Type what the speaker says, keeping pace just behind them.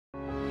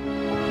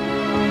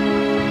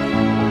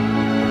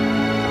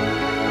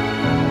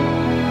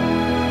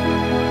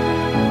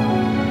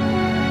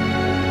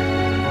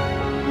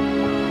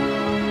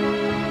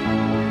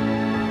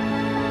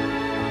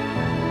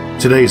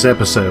Today's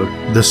episode,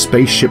 the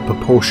Spaceship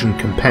Propulsion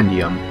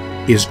Compendium,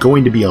 is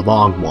going to be a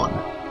long one,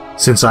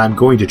 since I am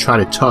going to try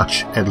to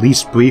touch, at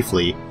least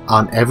briefly,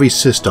 on every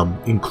system,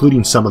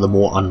 including some of the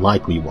more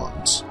unlikely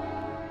ones.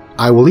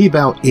 I will leave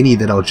out any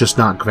that are just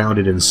not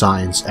grounded in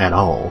science at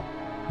all,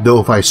 though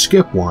if I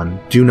skip one,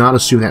 do not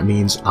assume that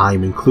means I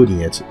am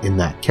including it in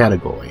that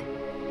category.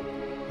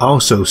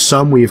 Also,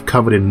 some we have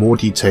covered in more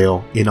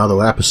detail in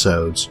other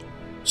episodes,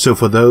 so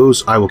for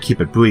those I will keep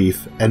it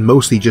brief and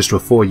mostly just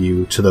refer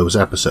you to those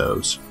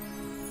episodes.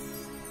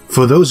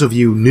 For those of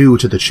you new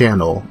to the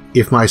channel,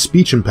 if my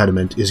speech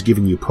impediment is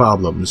giving you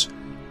problems,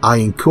 I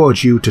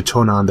encourage you to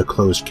turn on the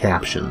closed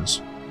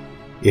captions.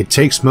 It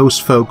takes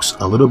most folks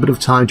a little bit of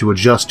time to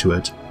adjust to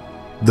it,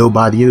 though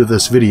by the end of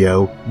this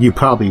video you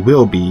probably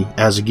will be,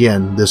 as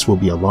again this will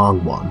be a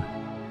long one.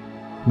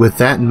 With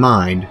that in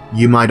mind,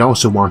 you might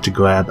also want to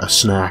grab a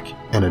snack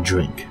and a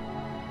drink.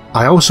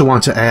 I also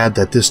want to add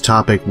that this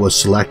topic was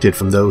selected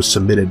from those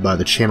submitted by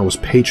the channel's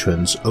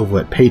patrons over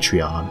at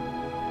Patreon,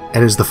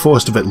 and is the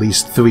first of at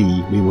least 3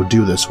 we will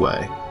do this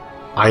way.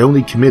 I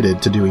only committed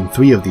to doing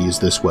 3 of these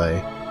this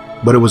way,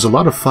 but it was a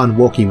lot of fun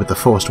working with the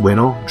first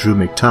winner, Drew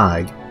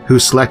McTighe, who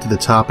selected the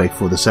topic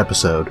for this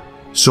episode,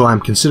 so I'm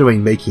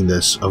considering making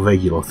this a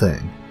regular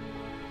thing.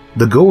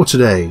 The goal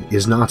today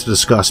is not to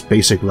discuss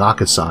basic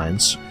rocket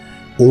science,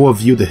 or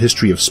review the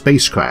history of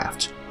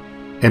spacecraft,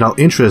 and our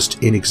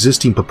interest in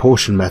existing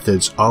propulsion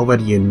methods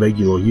already in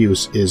regular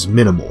use is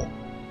minimal.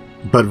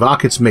 But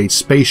rockets made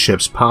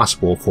spaceships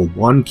possible for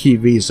one key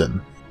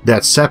reason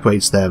that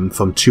separates them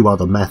from 2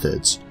 other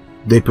methods.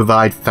 They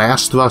provide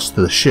fast thrust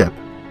to the ship,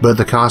 but at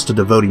the cost of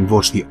devoting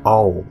virtually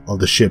all of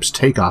the ship's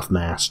takeoff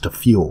mass to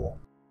fuel.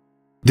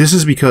 This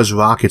is because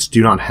rockets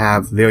do not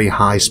have very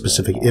high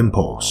specific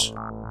impulse.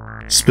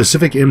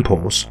 Specific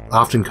impulse,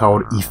 often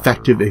called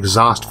effective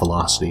exhaust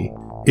velocity,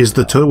 is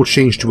the total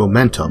change to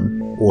momentum,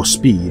 or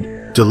speed,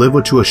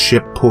 delivered to a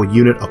ship per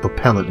unit of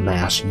propellant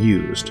mass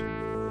used.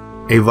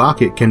 A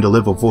rocket can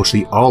deliver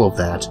virtually all of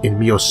that in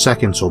mere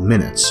seconds or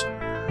minutes,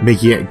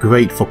 making it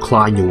great for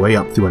clawing your way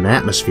up through an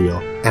atmosphere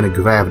and a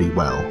gravity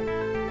well.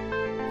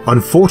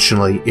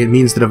 Unfortunately, it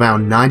means that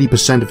around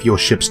 90% of your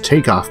ship's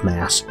takeoff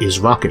mass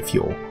is rocket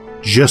fuel,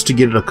 just to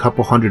get it a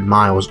couple hundred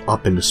miles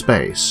up into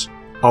space.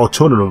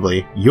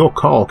 Alternatively, your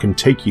car can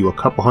take you a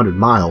couple hundred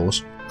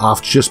miles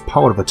off just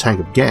part of a tank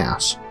of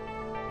gas,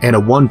 and a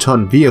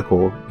 1-ton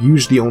vehicle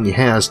usually only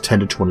has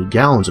 10 to 20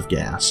 gallons of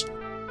gas,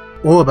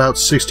 or about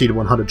 60 to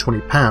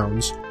 120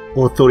 pounds,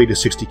 or 30 to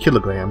 60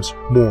 kilograms,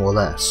 more or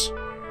less.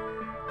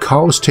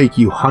 Cars take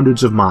you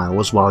hundreds of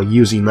miles while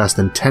using less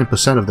than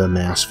 10% of their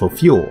mass for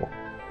fuel.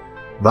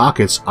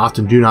 Rockets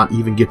often do not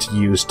even get to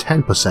use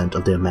 10%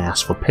 of their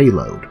mass for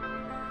payload.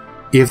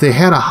 If they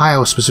had a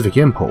higher specific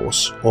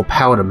impulse, or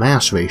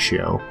power-to-mass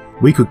ratio,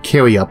 we could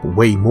carry up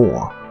way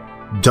more.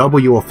 Double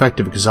your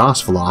effective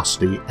exhaust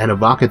velocity, and a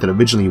rocket that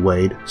originally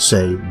weighed,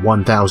 say,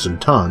 1,000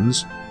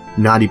 tons,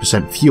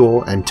 90%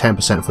 fuel and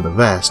 10% for the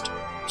rest,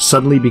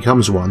 suddenly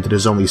becomes one that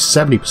is only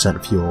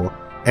 70% fuel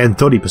and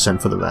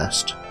 30% for the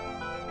rest.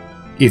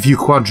 If you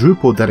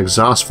quadrupled that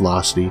exhaust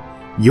velocity,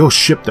 your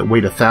ship that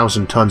weighed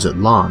 1,000 tons at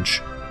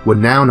launch would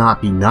now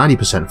not be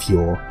 90%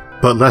 fuel,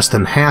 but less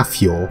than half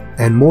fuel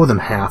and more than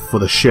half for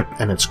the ship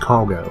and its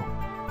cargo.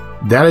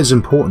 That is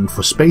important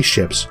for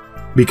spaceships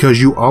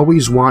because you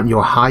always want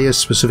your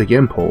highest specific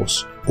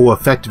impulse or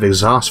effective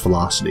exhaust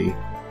velocity,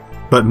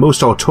 but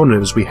most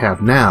alternatives we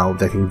have now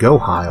that can go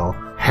higher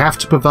have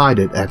to provide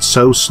it at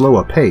so slow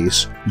a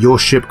pace your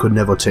ship could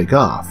never take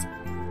off,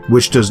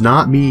 which does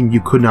not mean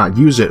you could not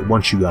use it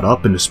once you got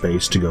up into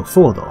space to go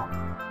further.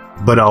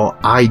 But our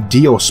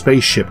ideal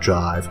spaceship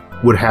drive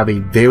would have a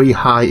very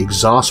high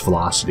exhaust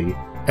velocity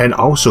and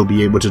also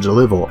be able to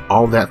deliver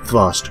all that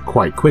thrust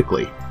quite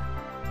quickly.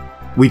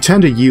 We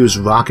tend to use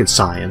rocket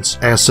science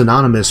as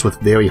synonymous with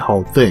very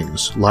hard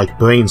things, like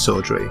brain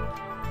surgery.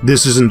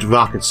 This isn't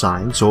rocket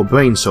science or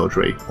brain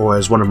surgery, or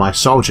as one of my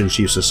sergeants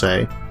used to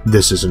say,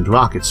 this isn't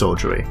rocket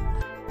surgery.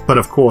 But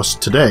of course,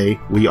 today,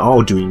 we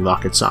are doing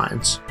rocket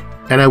science.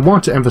 And I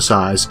want to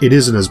emphasize it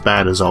isn't as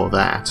bad as all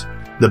that.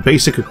 The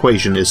basic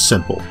equation is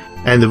simple,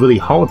 and the really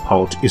hard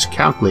part is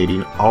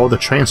calculating all the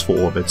transfer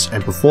orbits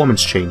and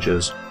performance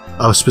changes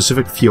of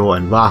specific fuel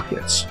and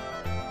rockets.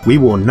 We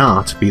will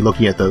not be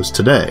looking at those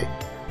today,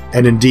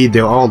 and indeed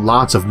there are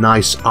lots of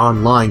nice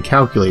online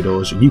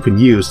calculators you can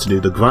use to do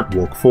the grunt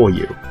work for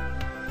you.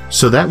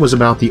 So that was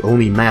about the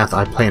only math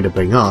I plan to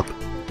bring up,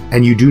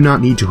 and you do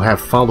not need to have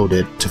followed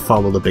it to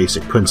follow the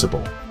basic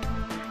principle.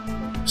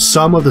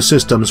 Some of the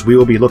systems we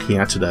will be looking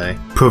at today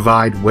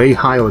provide way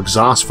higher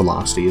exhaust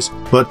velocities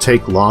but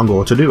take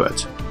longer to do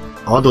it.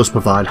 Others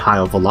provide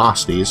higher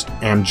velocities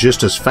and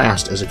just as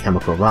fast as a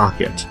chemical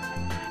rocket.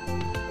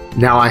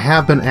 Now, I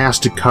have been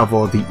asked to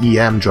cover the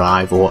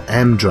EmDrive or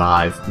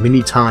EmDrive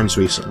many times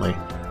recently,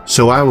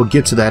 so I will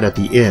get to that at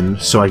the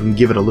end so I can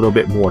give it a little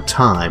bit more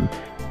time,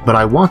 but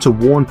I want to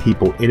warn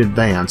people in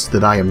advance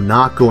that I am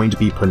not going to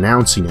be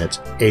pronouncing it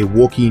a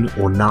working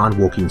or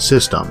non-working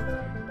system.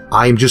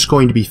 I am just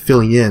going to be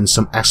filling in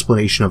some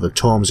explanation of the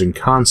terms and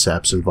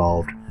concepts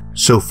involved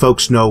so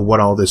folks know what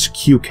all this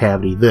Q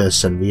cavity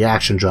this and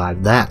reaction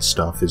drive that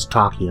stuff is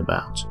talking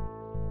about.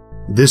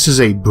 This is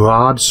a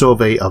broad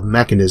survey of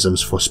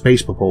mechanisms for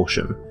space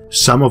propulsion,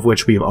 some of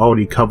which we have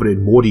already covered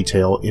in more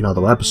detail in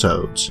other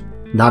episodes,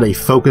 not a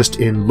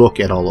focused-in look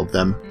at all of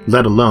them,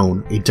 let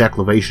alone a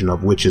declaration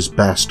of which is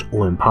best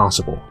or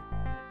impossible.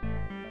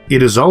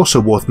 It is also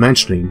worth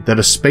mentioning that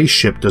a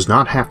spaceship does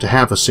not have to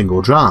have a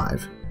single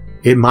drive.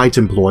 It might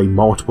employ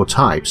multiple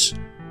types.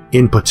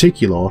 In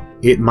particular,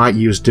 it might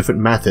use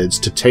different methods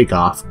to take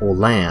off or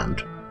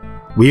land.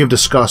 We have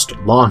discussed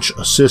launch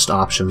assist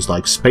options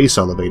like space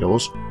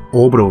elevators,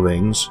 orbital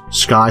rings,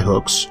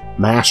 skyhooks,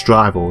 mass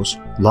drivers,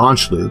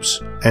 launch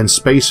loops, and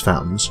space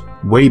fountains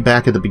way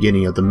back at the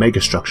beginning of the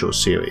Megastructures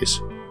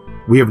series.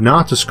 We have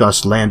not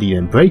discussed landing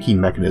and braking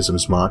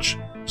mechanisms much,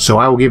 so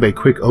I will give a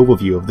quick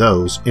overview of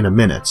those in a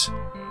minute.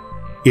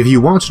 If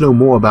you want to know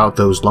more about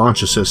those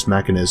launch assist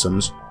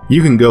mechanisms,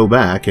 you can go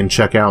back and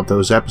check out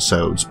those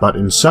episodes, but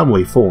in some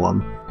way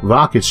form,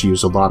 rockets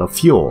use a lot of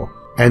fuel,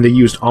 and they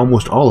used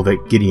almost all of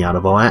it getting out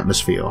of our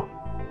atmosphere.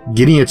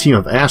 Getting a team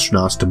of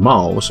astronauts to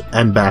Mars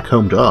and back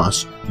home to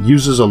us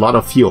uses a lot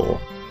of fuel,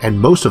 and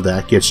most of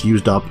that gets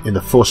used up in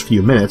the first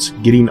few minutes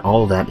getting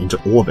all of that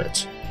into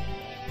orbit.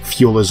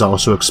 Fuel is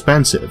also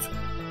expensive,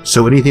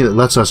 so anything that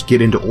lets us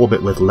get into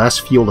orbit with less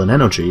fuel and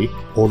energy,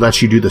 or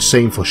lets you do the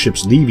same for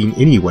ships leaving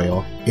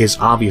anywhere, is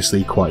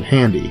obviously quite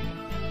handy.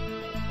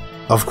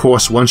 Of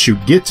course, once you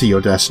get to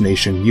your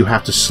destination, you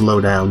have to slow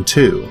down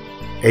too,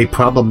 a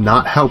problem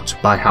not helped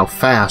by how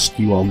fast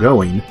you are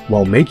going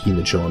while making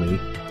the journey,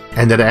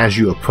 and that as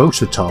you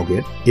approach the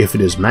target, if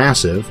it is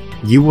massive,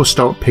 you will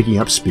start picking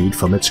up speed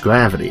from its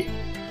gravity.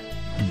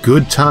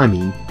 Good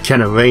timing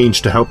can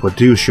arrange to help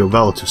reduce your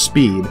relative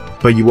speed,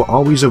 but you will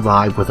always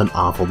arrive with an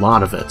awful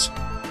lot of it.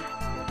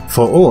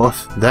 For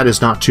Earth, that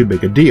is not too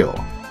big a deal.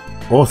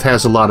 Earth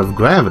has a lot of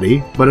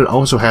gravity, but it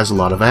also has a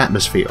lot of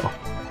atmosphere,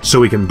 so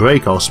we can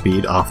break our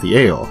speed off the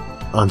air,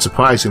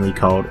 unsurprisingly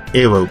called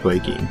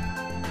aerobraking.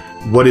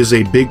 What is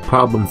a big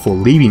problem for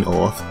leaving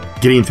Earth,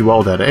 getting through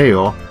all that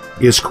air,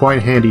 is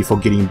quite handy for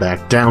getting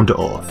back down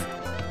to Earth.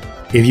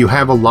 If you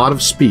have a lot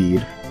of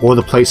speed, or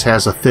the place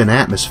has a thin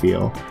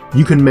atmosphere,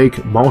 you can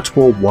make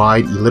multiple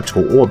wide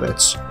elliptical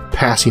orbits,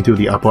 passing through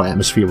the upper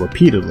atmosphere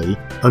repeatedly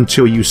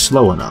until you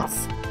slow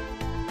enough.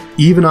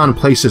 Even on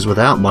places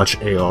without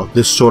much air,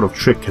 this sort of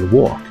trick can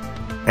work,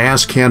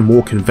 as can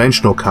more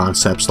conventional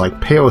concepts like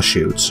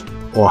parachutes,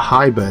 or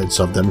hybrids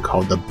of them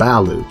called the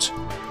ballute,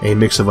 a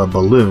mix of a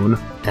balloon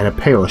and a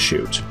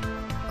parachute.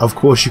 Of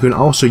course, you can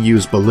also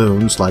use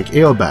balloons like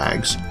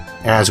airbags,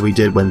 as we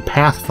did when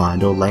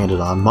Pathfinder landed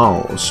on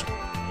Mars.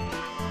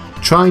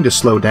 Trying to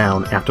slow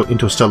down after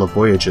interstellar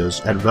voyages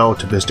at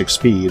relativistic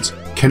speeds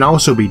can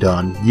also be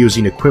done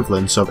using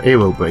equivalents of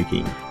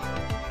aerobraking.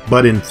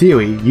 But in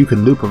theory, you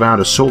can loop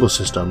around a solar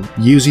system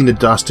using the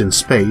dust in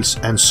space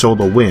and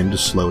solar wind to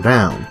slow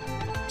down.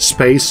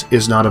 Space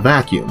is not a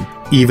vacuum,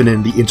 even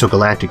in the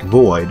intergalactic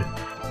void,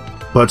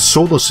 but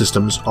solar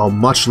systems are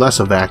much less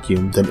a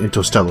vacuum than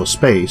interstellar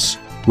space,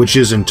 which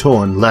is in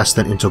turn less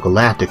than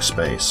intergalactic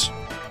space.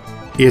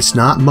 It's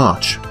not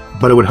much,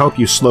 but it would help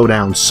you slow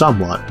down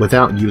somewhat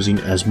without using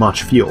as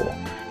much fuel.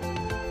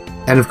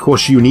 And of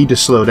course you need to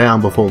slow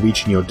down before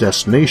reaching your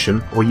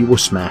destination or you will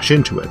smash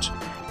into it.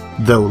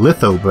 Though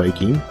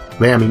lithobraking,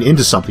 ramming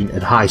into something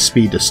at high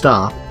speed to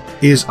stop,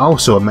 is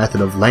also a method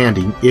of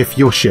landing if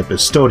your ship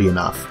is sturdy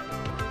enough.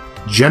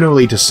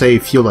 Generally, to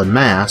save fuel and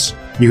mass,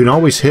 you can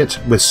always hit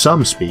with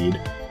some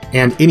speed,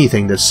 and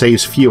anything that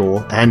saves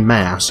fuel and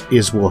mass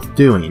is worth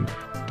doing,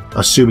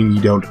 assuming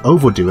you don't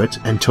overdo it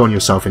and turn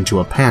yourself into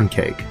a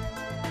pancake.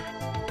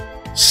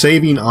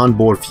 Saving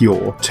onboard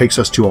fuel takes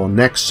us to our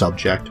next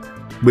subject,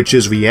 which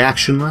is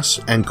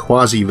reactionless and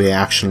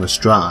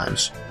quasi-reactionless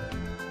drives.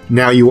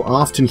 Now, you will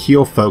often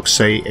hear folks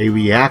say a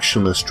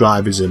reactionless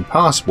drive is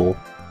impossible,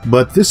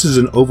 but this is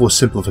an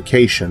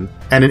oversimplification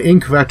and an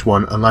incorrect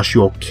one unless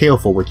you're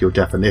careful with your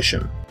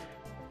definition.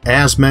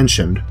 As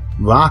mentioned,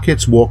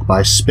 rockets work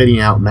by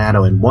spitting out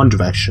matter in one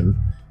direction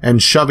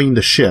and shoving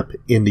the ship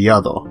in the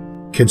other,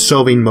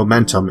 conserving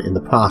momentum in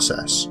the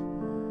process.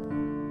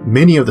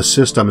 Many of the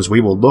systems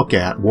we will look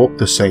at work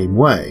the same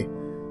way,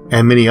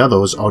 and many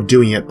others are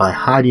doing it by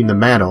hiding the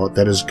matter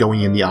that is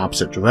going in the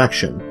opposite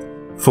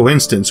direction. For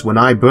instance, when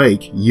I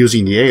brake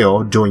using the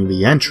air during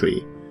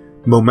re-entry,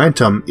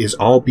 momentum is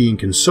all being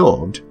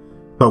conserved,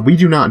 but we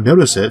do not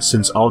notice it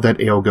since all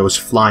that air goes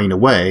flying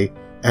away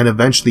and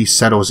eventually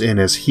settles in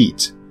as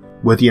heat,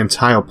 with the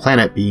entire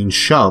planet being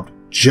shoved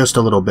just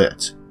a little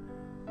bit.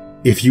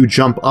 If you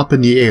jump up in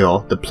the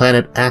air, the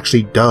planet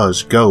actually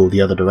does go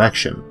the other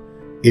direction.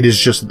 It is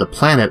just that the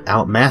planet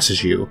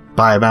outmasses you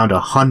by around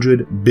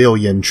 100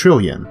 billion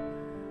trillion.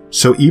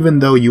 So even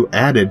though you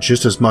added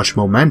just as much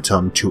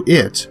momentum to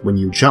it when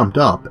you jumped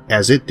up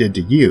as it did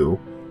to you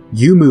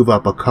move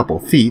up a couple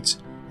feet,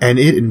 and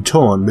it in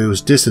turn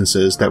moves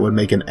distances that would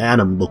make an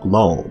atom look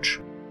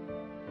large.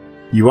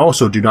 You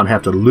also do not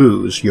have to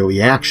lose your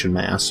reaction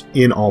mass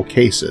in all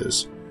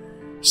cases,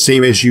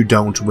 same as you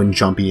don't when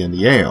jumping in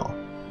the air.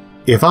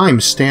 If I'm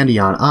standing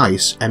on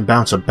ice and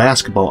bounce a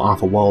basketball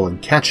off a wall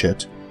and catch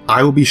it,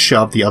 I will be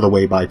shoved the other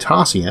way by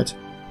tossing it,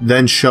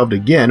 then shoved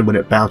again when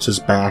it bounces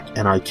back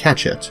and I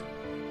catch it.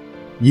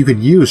 You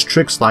can use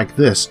tricks like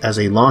this as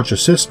a launch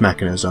assist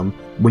mechanism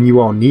when you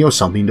are near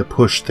something to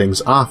push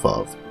things off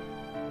of,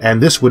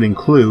 and this would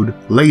include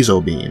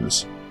laser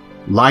beams.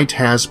 Light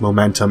has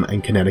momentum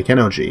and kinetic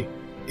energy.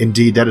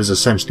 Indeed, that is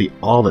essentially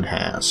all it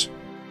has.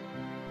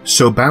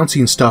 So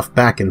bouncing stuff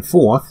back and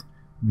forth,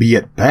 be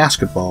it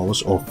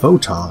basketballs or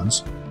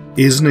photons,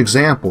 is an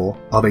example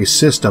of a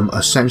system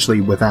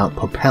essentially without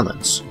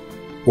propellants,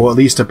 or at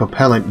least a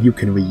propellant you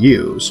can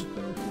reuse.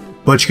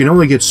 But you can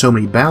only get so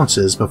many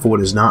bounces before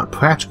it is not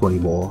practical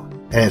anymore,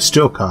 and it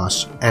still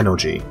costs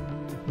energy.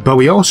 But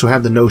we also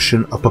have the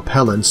notion of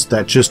propellants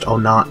that just are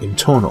not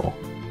internal.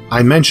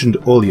 I mentioned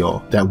earlier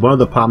that one of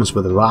the problems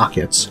with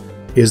rockets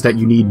is that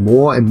you need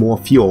more and more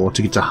fuel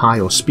to get to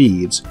higher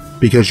speeds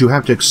because you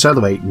have to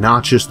accelerate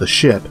not just the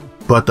ship,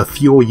 but the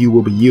fuel you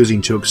will be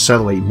using to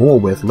accelerate more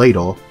with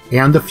later,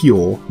 and the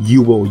fuel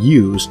you will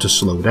use to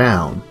slow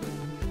down.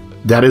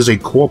 That is a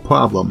core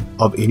problem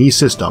of any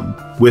system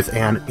with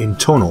an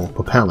internal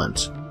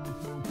propellant.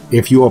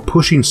 If you are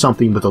pushing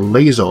something with a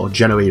laser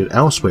generated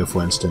elsewhere,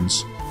 for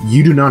instance,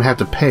 you do not have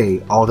to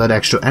pay all that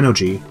extra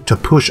energy to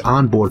push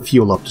onboard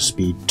fuel up to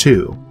speed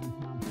too.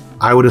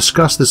 I will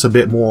discuss this a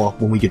bit more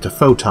when we get to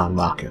photon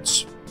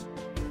rockets.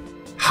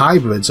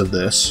 Hybrids of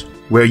this,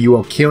 where you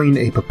are carrying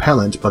a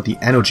propellant but the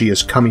energy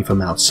is coming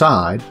from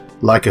outside,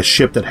 like a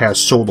ship that has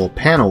solar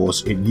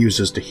panels it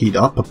uses to heat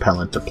up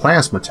propellant to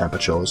plasma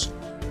temperatures,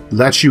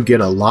 lets you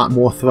get a lot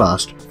more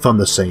thrust from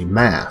the same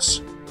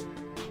mass.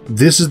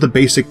 This is the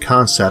basic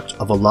concept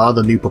of a lot of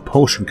the new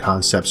propulsion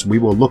concepts we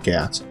will look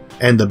at,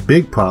 and the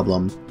big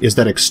problem is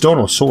that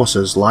external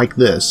sources like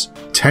this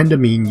tend to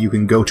mean you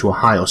can go to a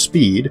higher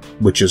speed,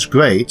 which is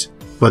great,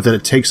 but that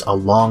it takes a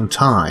long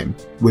time,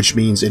 which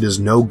means it is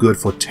no good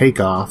for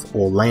takeoff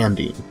or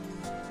landing.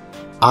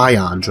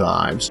 Ion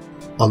drives,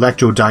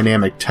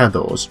 electrodynamic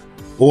tethers,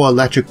 or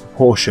electric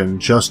propulsion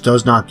just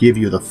does not give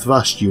you the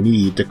thrust you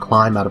need to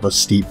climb out of a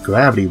steep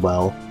gravity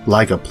well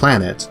like a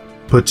planet,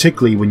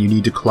 particularly when you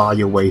need to claw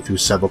your way through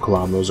several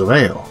kilometers of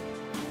air.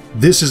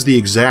 This is the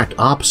exact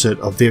opposite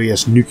of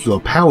various nuclear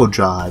power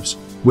drives,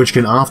 which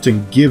can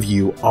often give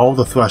you all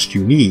the thrust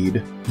you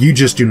need, you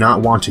just do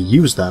not want to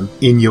use them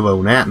in your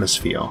own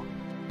atmosphere.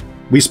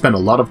 We spent a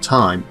lot of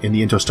time in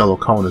the interstellar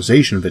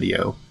colonization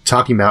video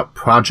talking about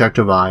Project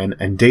Orion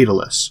and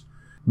Daedalus,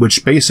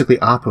 which basically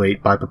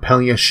operate by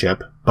propelling a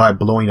ship by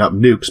blowing up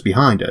nukes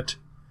behind it.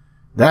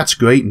 That's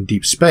great in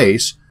deep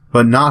space,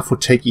 but not for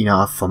taking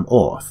off from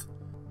Earth.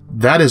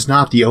 That is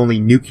not the only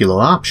nuclear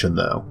option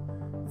though.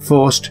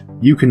 First,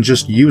 you can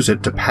just use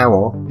it to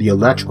power the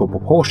electrical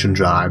propulsion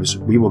drives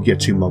we will get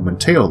to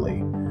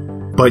momentarily.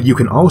 But you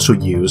can also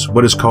use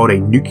what is called a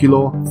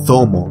nuclear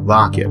thermal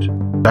rocket,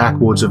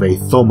 backwards of a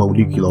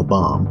thermonuclear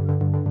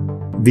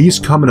bomb. These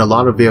come in a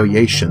lot of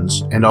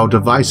variations and are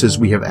devices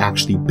we have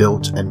actually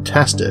built and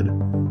tested,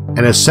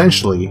 and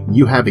essentially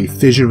you have a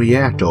fission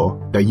reactor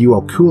that you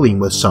are cooling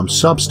with some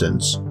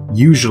substance,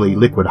 usually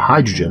liquid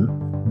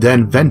hydrogen,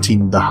 then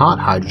venting the hot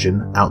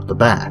hydrogen out the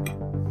back.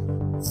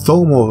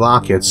 Thermal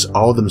rockets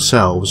are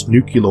themselves,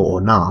 nuclear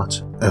or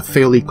not, a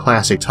fairly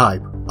classic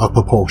type of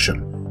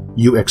propulsion.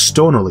 You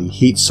externally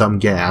heat some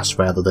gas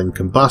rather than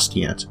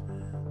combusting it,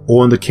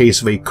 or in the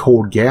case of a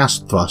cold gas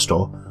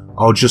thruster,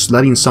 are just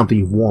letting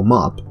something warm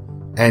up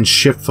and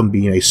shift from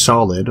being a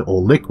solid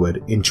or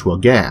liquid into a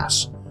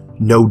gas,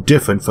 no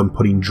different from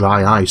putting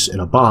dry ice in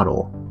a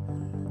bottle.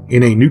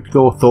 In a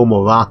nuclear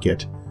thermal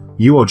rocket,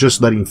 you are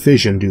just letting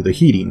fission do the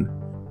heating.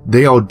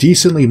 They are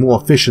decently more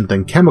efficient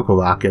than chemical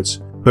rockets,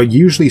 but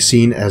usually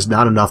seen as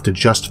not enough to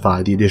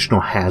justify the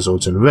additional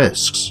hazards and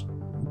risks.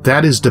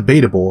 That is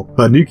debatable,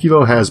 but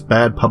nuclear has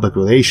bad public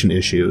relation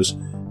issues,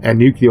 and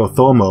nuclear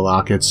thermal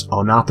rockets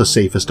are not the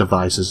safest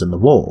devices in the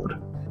world.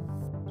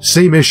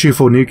 Same issue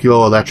for nuclear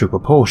electric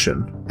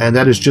propulsion, and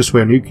that is just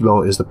where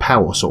nuclear is the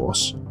power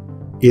source.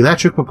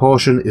 Electric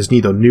propulsion is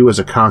neither new as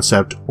a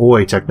concept or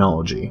a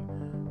technology.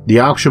 The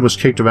option was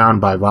kicked around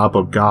by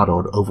Robert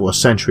Goddard over a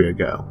century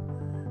ago.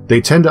 They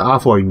tend to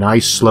offer a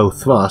nice slow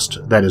thrust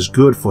that is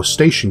good for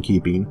station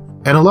keeping,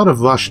 and a lot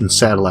of Russian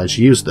satellites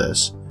use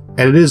this,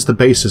 and it is the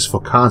basis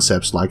for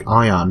concepts like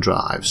ion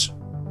drives.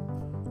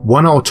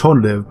 One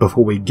alternative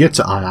before we get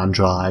to ion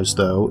drives,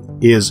 though,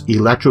 is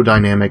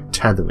electrodynamic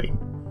tethering.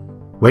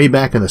 Way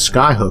back in the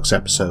Skyhooks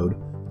episode,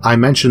 I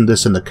mentioned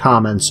this in the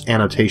comments,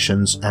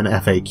 annotations, and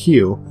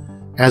FAQ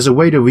as a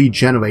way to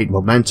regenerate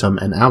momentum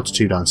and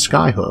altitude on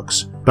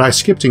skyhooks, but I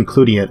skipped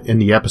including it in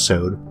the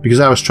episode because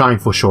I was trying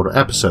for shorter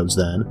episodes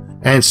then,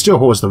 and it still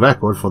holds the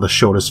record for the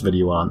shortest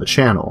video on the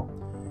channel.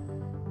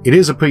 It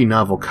is a pretty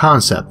novel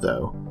concept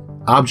though.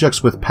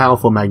 Objects with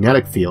powerful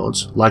magnetic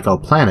fields, like our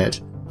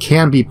planet,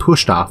 can be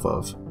pushed off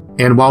of,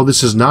 and while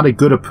this is not a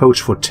good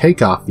approach for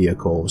takeoff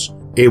vehicles,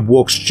 it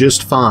works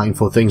just fine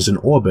for things in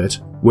orbit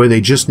where they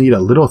just need a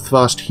little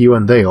thrust here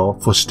and there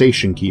for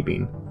station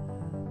keeping.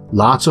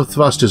 Lots of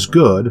thrust is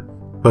good,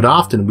 but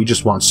often we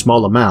just want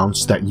small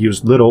amounts that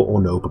use little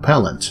or no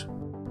propellant.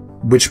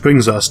 Which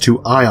brings us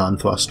to ion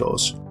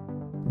thrusters.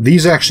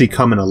 These actually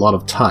come in a lot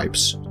of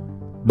types,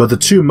 but the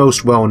two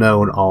most well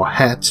known are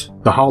HET,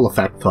 the Hall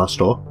effect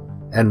thruster,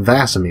 and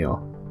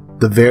VASIMR,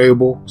 the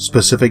variable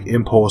specific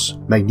impulse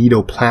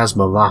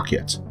magnetoplasma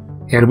rocket,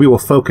 and we will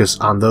focus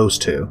on those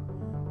two.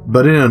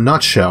 But in a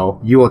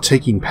nutshell, you are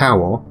taking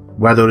power,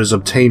 whether it is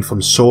obtained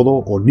from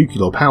solar or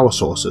nuclear power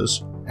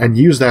sources, and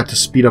use that to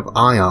speed up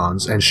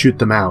ions and shoot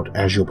them out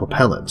as your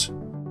propellant.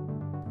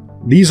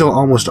 These are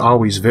almost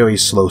always very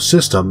slow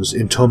systems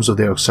in terms of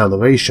their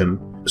acceleration,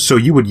 so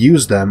you would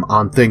use them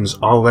on things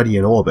already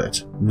in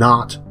orbit,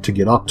 not to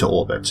get up to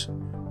orbit.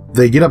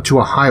 They get up to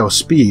a higher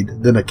speed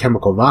than a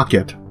chemical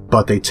rocket,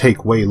 but they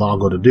take way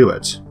longer to do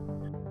it.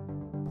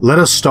 Let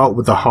us start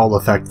with the Hall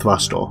effect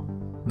thruster.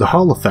 The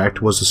Hall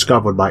effect was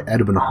discovered by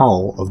Edwin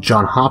Hall of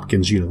Johns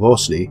Hopkins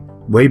University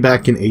way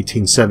back in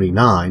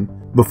 1879,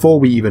 before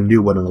we even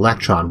knew what an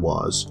electron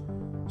was.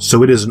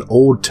 So it is an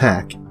old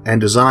tech,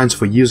 and designs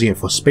for using it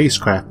for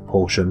spacecraft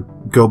propulsion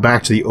go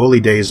back to the early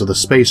days of the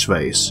space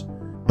race,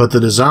 but the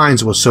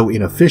designs were so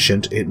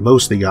inefficient it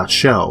mostly got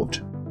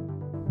shelved.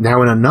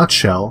 Now in a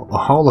nutshell, a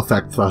Hall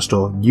effect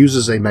thruster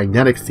uses a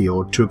magnetic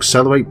field to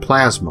accelerate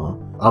plasma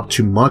up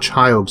to much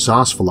higher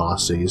exhaust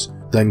velocities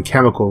than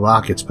chemical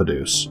rockets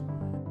produce.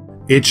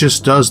 It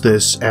just does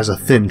this as a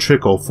thin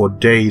trickle for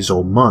days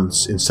or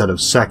months instead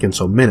of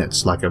seconds or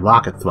minutes like a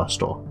rocket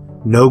thruster.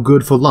 No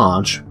good for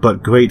launch,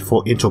 but great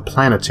for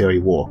interplanetary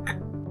work.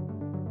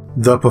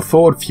 The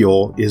preferred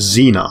fuel is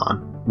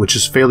xenon, which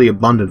is fairly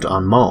abundant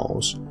on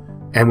Mars,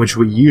 and which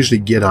we usually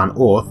get on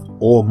Earth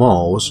or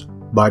Mars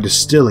by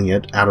distilling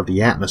it out of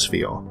the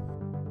atmosphere.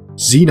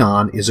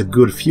 Xenon is a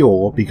good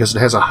fuel because it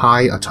has a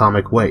high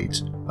atomic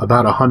weight,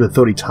 about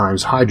 130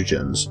 times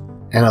hydrogen's,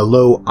 and a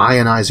low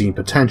ionizing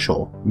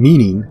potential,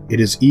 meaning it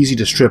is easy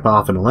to strip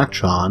off an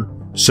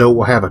electron, so it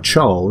will have a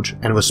charge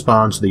and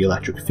respond to the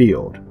electric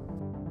field.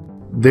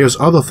 There's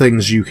other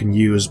things you can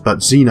use, but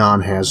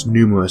xenon has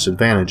numerous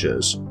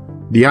advantages.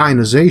 The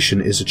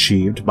ionization is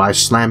achieved by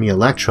slamming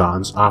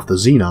electrons off the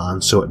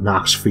xenon so it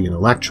knocks free an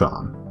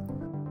electron.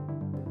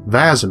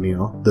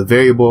 VASIMR, the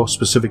variable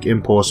specific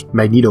impulse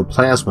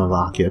magnetoplasma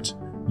rocket,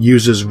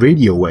 uses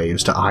radio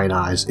waves to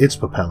ionize its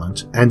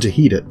propellant and to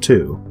heat it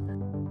too.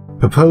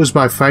 Proposed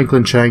by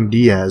Franklin Chang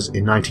Diaz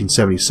in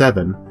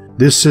 1977,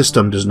 this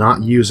system does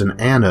not use an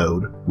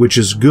anode, which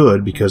is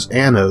good because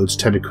anodes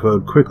tend to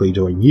corrode quickly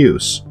during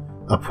use,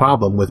 a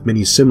problem with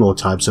many similar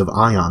types of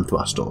ion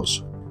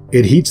thrusters.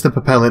 It heats the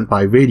propellant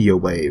by radio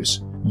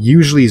waves,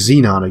 usually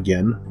xenon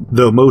again,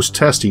 though most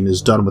testing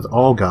is done with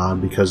argon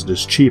because it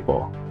is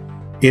cheaper.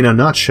 In a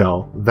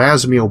nutshell,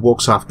 VASIMR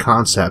works off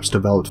concepts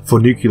developed for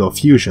nuclear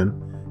fusion,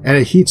 and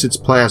it heats its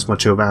plasma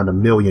to around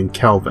 1,000,000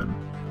 Kelvin,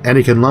 and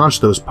it can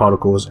launch those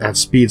particles at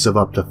speeds of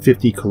up to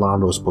 50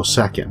 kilometers per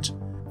second,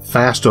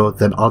 faster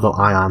than other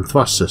ion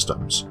thrust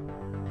systems.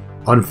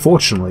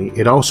 Unfortunately,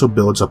 it also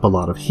builds up a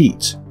lot of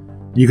heat.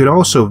 You can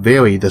also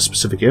vary the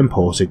specific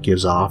impulse it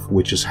gives off,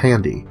 which is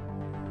handy.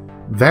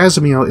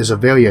 VASIMR is a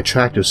very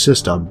attractive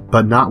system,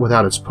 but not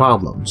without its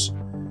problems,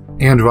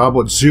 and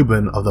Robert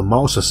Zubin of the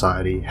Mars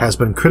Society has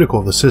been critical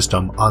of the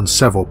system on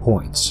several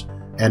points,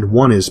 and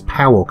one is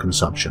power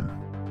consumption.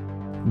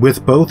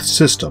 With both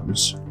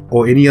systems,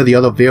 or any of the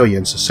other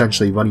variants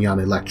essentially running on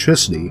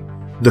electricity,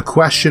 the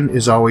question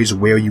is always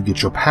where you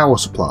get your power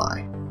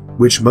supply,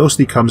 which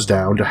mostly comes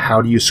down to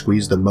how do you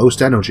squeeze the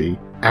most energy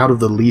out of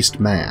the least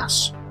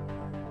mass.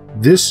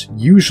 This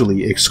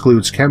usually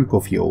excludes chemical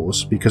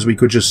fuels because we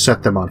could just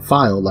set them on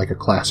fire like a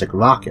classic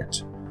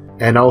rocket,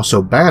 and also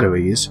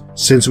batteries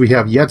since we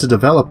have yet to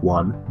develop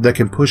one that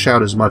can push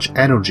out as much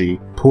energy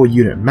per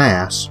unit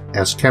mass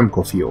as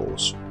chemical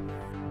fuels.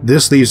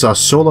 This leaves us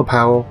solar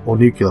power or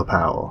nuclear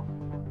power.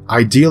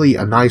 Ideally,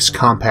 a nice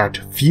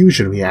compact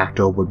fusion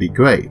reactor would be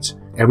great,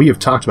 and we have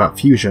talked about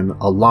fusion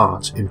a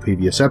lot in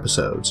previous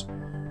episodes,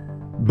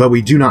 but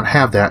we do not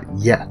have that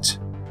yet.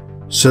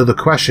 So the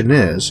question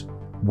is,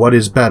 what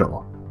is better,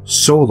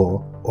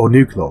 solar or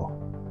nuclear?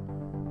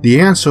 The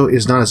answer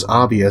is not as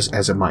obvious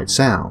as it might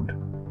sound.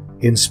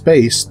 In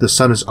space, the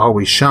sun is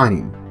always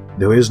shining,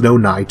 there is no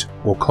night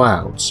or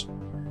clouds.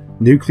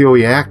 Nuclear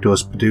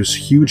reactors produce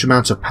huge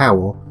amounts of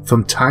power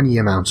from tiny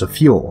amounts of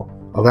fuel,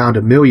 around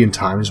 1,000,000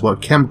 times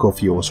what chemical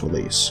fuels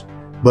release,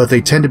 but they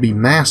tend to be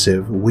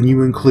massive when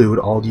you include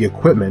all the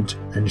equipment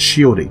and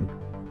shielding.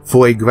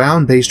 For a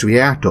ground-based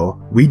reactor,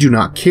 we do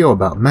not care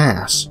about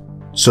mass,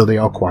 so they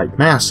are quite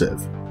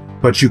massive,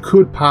 but you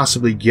could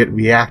possibly get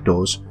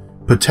reactors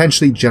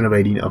potentially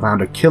generating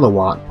around 1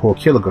 kilowatt per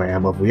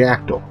kilogram of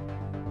reactor,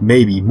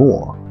 maybe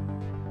more.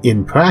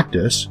 In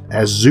practice,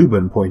 as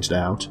Zubin pointed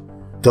out,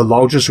 the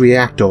largest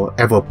reactor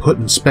ever put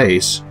in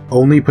space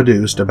only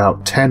produced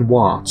about 10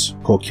 watts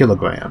per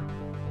kilogram.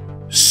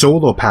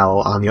 Solar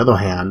power, on the other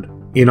hand,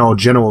 in our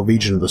general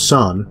region of the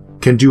Sun,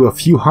 can do a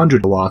few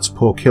hundred watts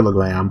per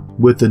kilogram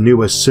with the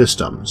newest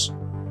systems.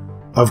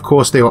 Of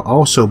course, they are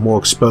also more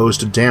exposed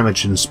to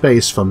damage in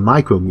space from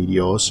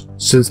micrometeors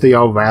since they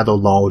are rather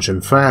large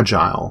and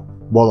fragile,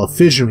 while a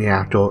fission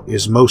reactor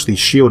is mostly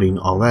shielding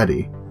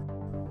already.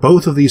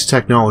 Both of these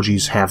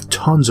technologies have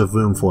tons of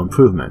room for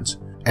improvement,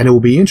 and it will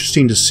be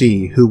interesting to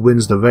see who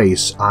wins the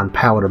race on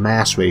power to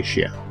mass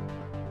ratio.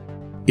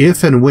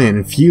 If and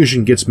when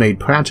fusion gets made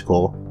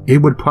practical, it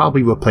would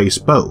probably replace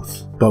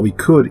both, but we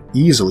could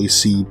easily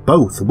see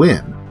both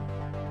win.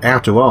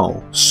 After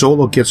all,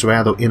 solar gets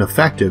rather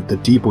ineffective the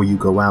deeper you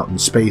go out in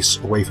space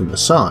away from the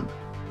sun,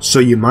 so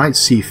you might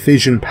see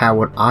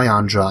fission-powered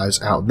ion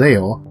drives out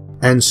there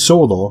and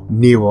solar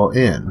nearer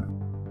in.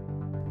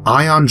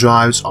 Ion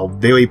drives are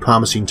very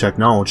promising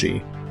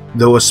technology,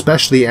 though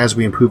especially as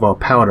we improve our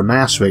power to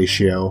mass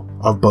ratio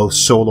of both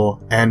solar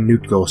and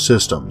nuclear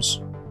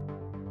systems.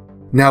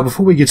 Now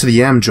before we get to the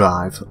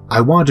EmDrive, I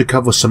wanted to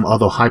cover some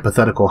other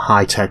hypothetical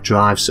high-tech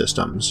drive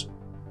systems.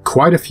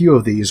 Quite a few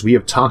of these we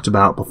have talked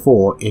about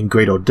before in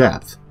greater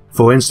depth.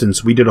 For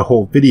instance, we did a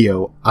whole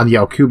video on the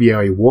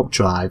Alcubierre warp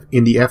drive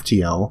in the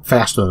FTL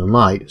Faster Than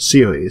Light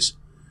series.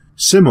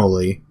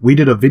 Similarly, we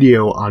did a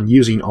video on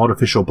using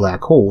artificial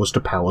black holes to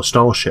power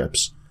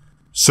starships,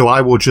 so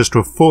I will just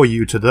refer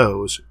you to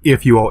those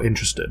if you are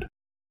interested.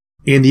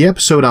 In the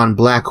episode on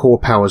black hole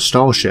powered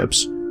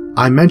starships,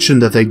 I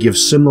mentioned that they give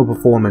similar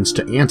performance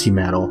to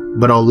antimatter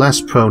but are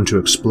less prone to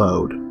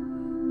explode.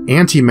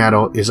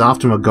 Antimatter is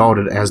often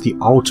regarded as the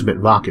ultimate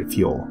rocket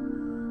fuel,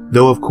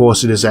 though of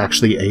course it is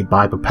actually a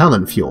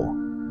bipropellant fuel,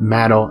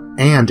 matter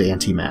and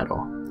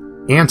antimatter.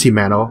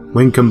 Antimatter,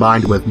 when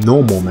combined with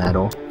normal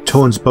matter,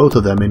 turns both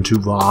of them into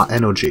raw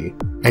energy,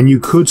 and you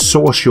could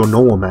source your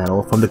normal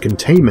matter from the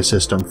containment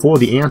system for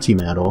the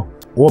antimatter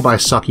or by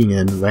sucking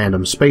in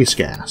random space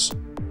gas.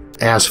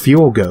 As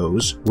fuel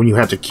goes, when you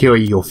have to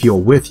carry your fuel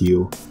with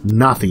you,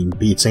 nothing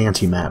beats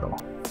antimatter.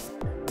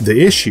 The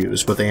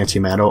issues with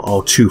antimatter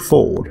are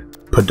twofold: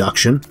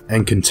 production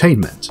and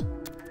containment.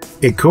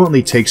 It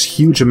currently takes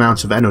huge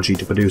amounts of energy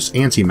to produce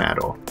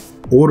antimatter,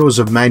 orders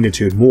of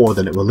magnitude more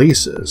than it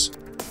releases,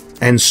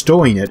 and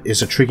storing it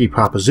is a tricky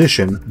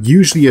proposition,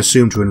 usually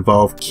assumed to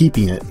involve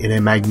keeping it in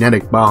a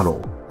magnetic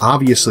bottle.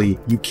 Obviously,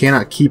 you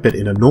cannot keep it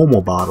in a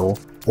normal bottle,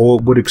 or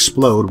it would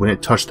explode when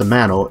it touched the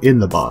matter in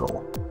the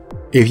bottle.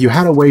 If you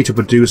had a way to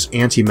produce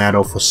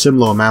antimatter for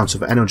similar amounts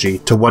of energy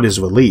to what is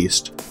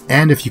released,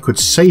 and if you could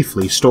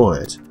safely store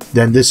it,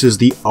 then this is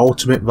the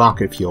ultimate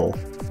rocket fuel,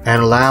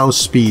 and allows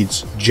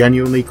speeds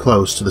genuinely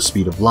close to the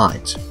speed of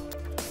light.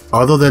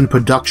 Other than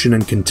production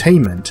and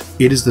containment,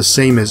 it is the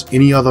same as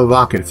any other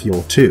rocket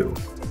fuel too,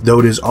 though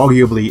it is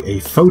arguably a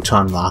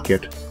photon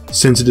rocket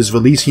since it is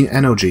releasing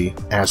energy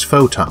as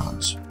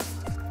photons.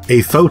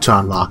 A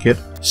photon rocket,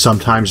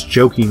 sometimes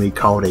jokingly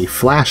called a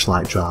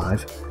flashlight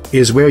drive,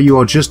 is where you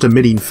are just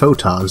emitting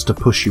photons to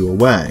push you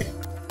away.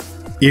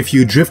 If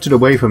you drifted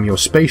away from your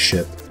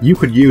spaceship, you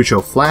could use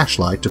your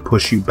flashlight to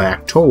push you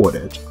back toward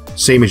it,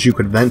 same as you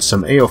could vent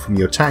some air from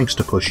your tanks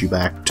to push you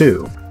back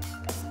too.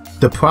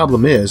 The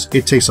problem is,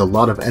 it takes a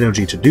lot of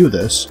energy to do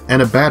this,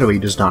 and a battery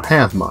does not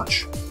have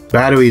much.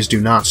 Batteries do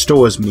not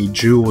store as many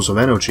joules of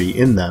energy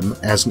in them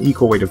as an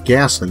equal weight of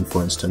gasoline,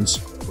 for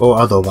instance, or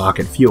other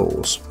rocket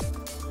fuels.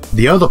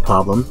 The other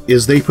problem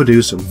is they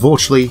produce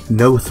virtually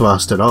no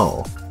thrust at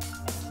all.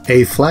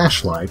 A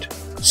flashlight,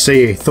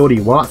 say a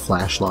 30-watt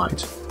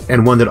flashlight,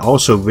 and one that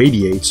also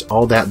radiates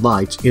all that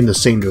light in the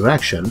same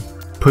direction,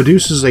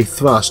 produces a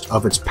thrust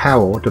of its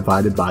power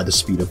divided by the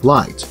speed of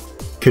light.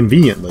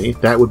 Conveniently,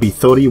 that would be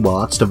 30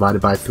 watts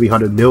divided by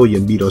 300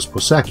 million meters per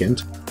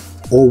second,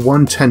 or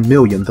 1/10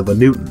 millionth of a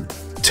newton,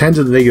 10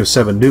 to the negative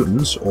 7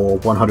 newtons, or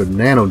 100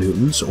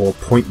 nanonewtons, or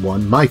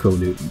 0.1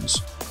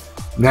 micronewtons.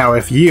 Now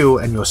if you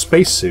and your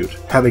spacesuit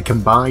have a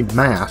combined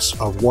mass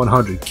of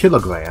 100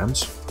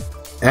 kilograms,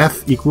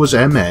 F equals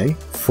ma,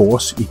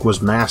 force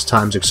equals mass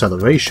times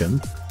acceleration,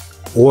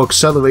 or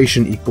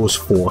acceleration equals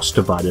force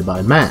divided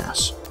by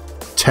mass.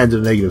 10 to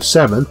the negative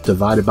 7th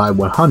divided by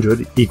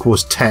 100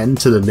 equals 10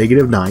 to the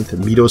negative 9th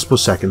meters per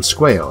second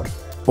squared,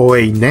 or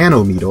a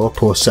nanometer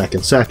per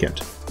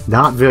second.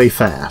 Not very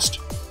fast.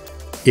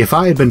 If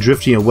I had been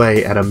drifting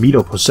away at a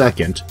meter per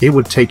second, it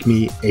would take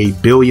me a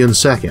billion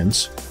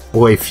seconds,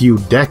 or a few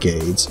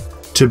decades,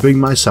 to bring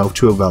myself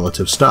to a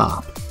relative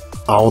stop.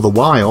 All the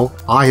while,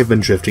 I have been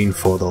drifting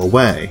further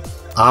away.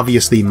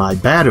 Obviously my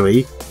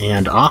battery,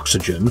 and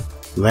oxygen,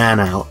 ran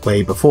out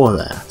way before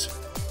that.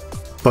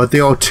 But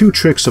there are two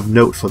tricks of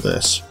note for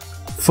this.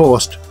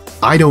 First,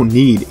 I don't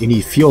need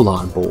any fuel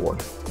on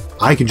board.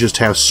 I can just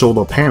have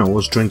solar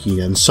panels drinking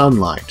in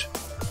sunlight.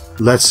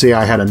 Let's say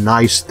I had a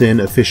nice thin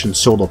efficient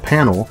solar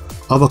panel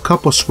of a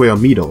couple square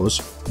meters,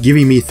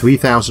 giving me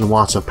 3000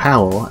 watts of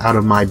power out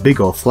of my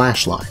bigger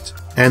flashlight,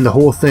 and the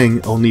whole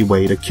thing only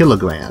weighed a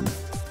kilogram.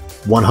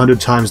 100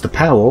 times the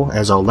power,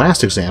 as our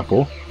last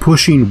example,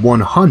 pushing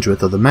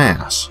 1/100th of the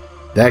mass.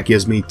 That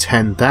gives me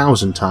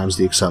 10,000 times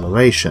the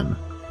acceleration.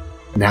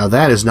 Now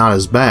that is not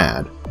as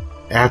bad.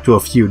 After a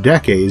few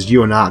decades,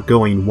 you are not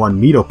going 1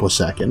 meter per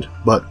second,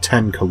 but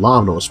 10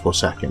 kilometers per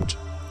second.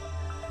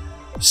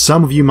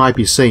 Some of you might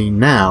be saying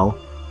now,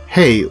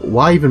 hey,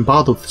 why even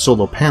bother with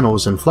solar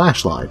panels and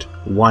flashlight?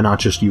 Why not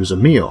just use a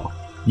mirror?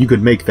 You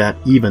could make that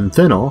even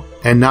thinner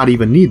and not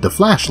even need the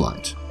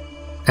flashlight.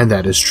 And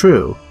that is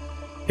true.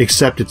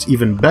 Except it's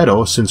even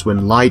better since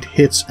when light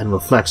hits and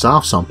reflects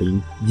off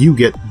something, you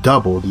get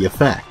double the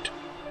effect.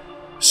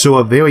 So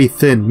a very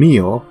thin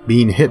mirror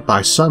being hit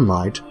by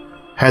sunlight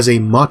has a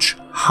much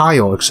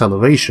higher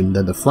acceleration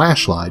than the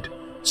flashlight,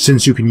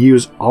 since you can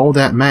use all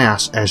that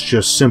mass as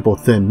just simple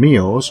thin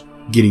mirrors,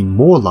 getting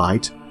more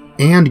light,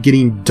 and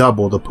getting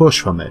double the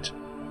push from it.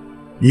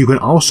 You can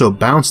also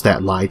bounce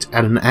that light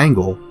at an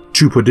angle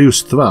to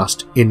produce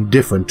thrust in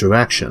different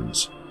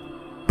directions.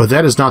 But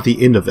that is not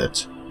the end of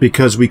it,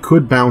 because we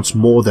could bounce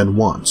more than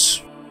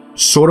once.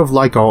 Sort of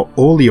like our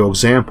earlier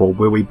example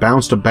where we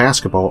bounced a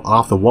basketball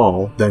off the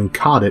wall, then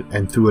caught it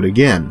and threw it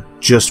again,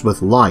 just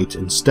with light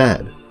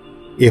instead.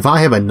 If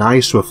I have a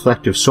nice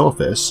reflective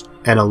surface,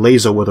 and a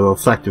laser with a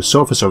reflective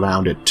surface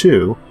around it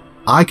too,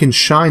 I can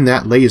shine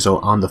that laser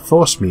on the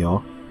first mirror,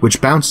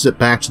 which bounces it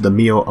back to the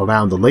mirror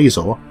around the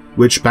laser,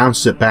 which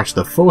bounces it back to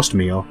the first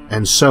mirror,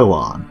 and so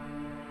on.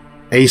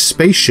 A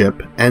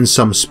spaceship and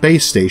some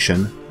space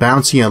station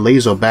bouncing a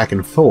laser back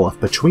and forth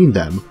between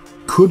them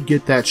could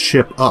get that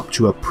ship up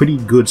to a pretty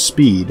good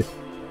speed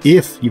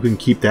if you can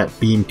keep that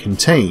beam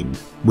contained,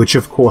 which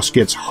of course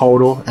gets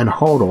harder and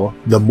harder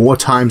the more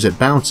times it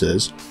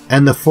bounces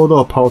and the further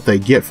apart they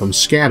get from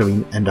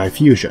scattering and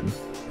diffusion.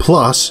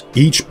 Plus,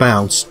 each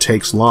bounce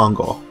takes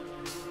longer.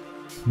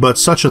 But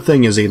such a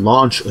thing as a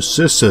launch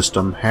assist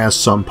system has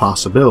some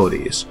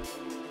possibilities,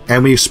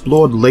 and we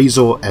explored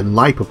laser and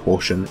light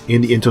propulsion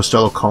in the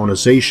interstellar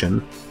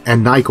colonization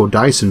and Nico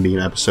Dyson beam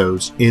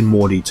episodes in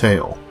more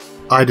detail.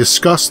 I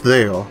discussed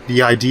there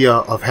the idea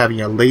of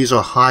having a laser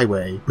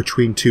highway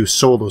between two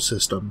solar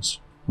systems,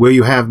 where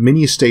you have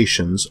many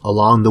stations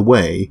along the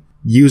way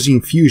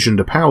using fusion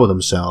to power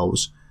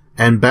themselves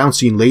and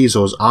bouncing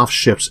lasers off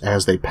ships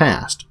as they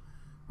passed,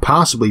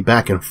 possibly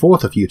back and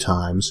forth a few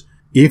times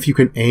if you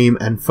can aim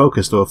and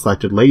focus the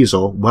reflected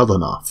laser well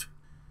enough.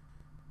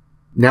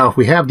 Now, if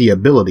we have the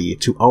ability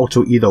to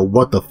alter either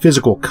what the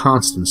physical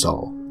constants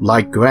are,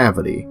 like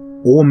gravity,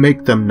 or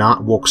make them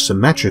not work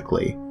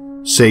symmetrically,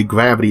 say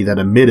gravity that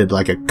emitted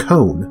like a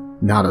cone,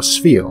 not a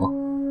sphere,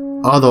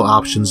 other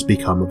options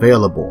become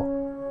available.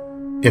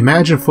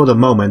 Imagine for the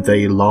moment that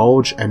a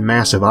large and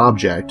massive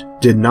object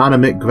did not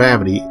emit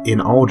gravity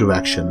in all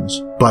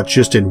directions, but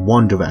just in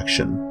one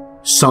direction,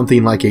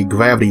 something like a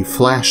gravity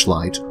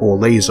flashlight or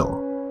laser.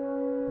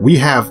 We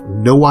have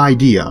no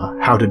idea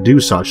how to do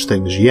such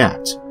things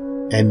yet,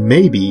 and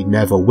maybe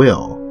never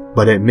will,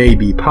 but it may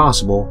be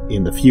possible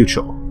in the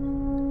future.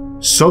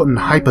 Certain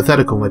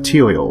hypothetical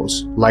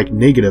materials, like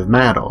negative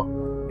matter,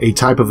 a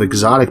type of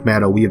exotic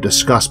matter we have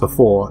discussed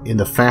before in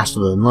the Faster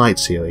Than Light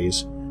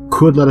series,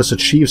 could let us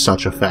achieve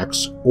such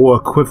effects or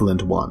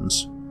equivalent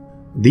ones.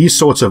 These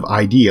sorts of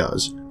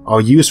ideas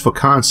are used for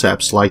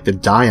concepts like the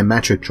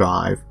diametric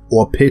drive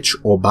or pitch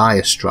or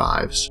bias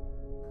drives.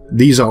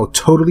 These are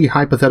totally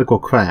hypothetical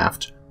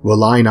craft,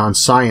 relying on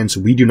science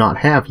we do not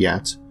have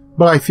yet,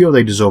 but I feel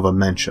they deserve a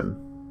mention.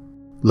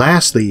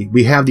 Lastly,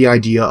 we have the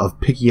idea of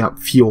picking up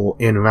fuel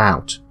en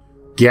route,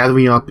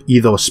 gathering up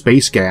either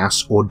space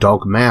gas or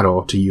dark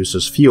matter to use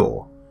as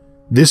fuel.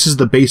 This is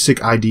the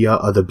basic idea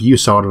of the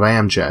Bussard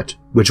ramjet,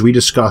 which we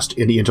discussed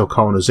in the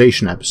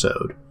intercolonization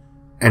episode,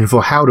 and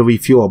for how to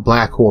refuel a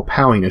black hole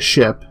powering a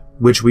ship,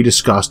 which we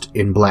discussed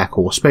in black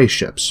hole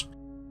spaceships.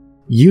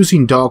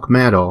 Using dark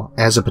matter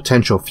as a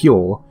potential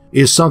fuel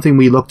is something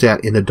we looked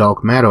at in the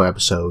dark matter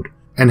episode,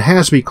 and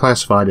has to be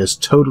classified as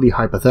totally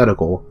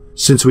hypothetical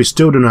since we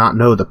still do not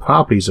know the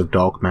properties of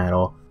dark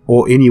matter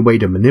or any way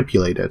to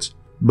manipulate it,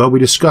 but we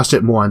discussed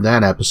it more in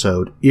that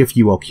episode if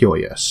you are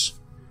curious.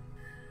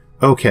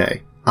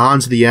 Okay, on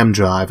to the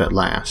EmDrive at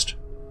last.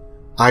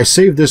 I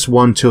saved this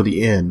one till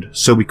the end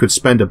so we could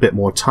spend a bit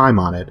more time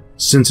on it,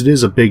 since it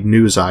is a big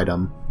news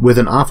item with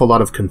an awful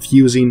lot of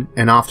confusing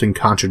and often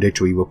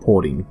contradictory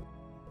reporting.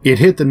 It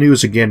hit the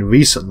news again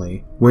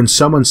recently when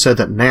someone said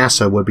that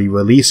NASA would be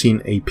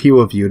releasing a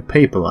peer-reviewed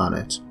paper on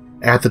it.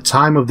 At the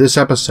time of this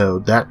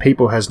episode, that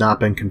paper has not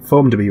been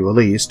confirmed to be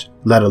released,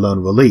 let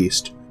alone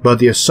released, but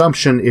the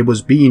assumption it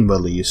was being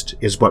released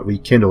is what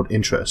rekindled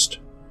interest.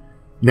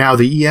 Now,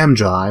 the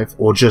EmDrive,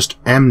 or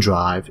just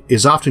EmDrive,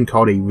 is often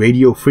called a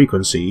radio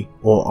frequency,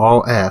 or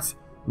RF,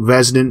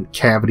 resonant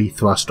cavity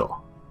thruster.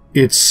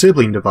 Its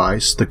sibling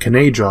device, the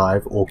Kinetic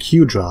drive or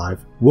Q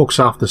drive, works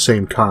off the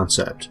same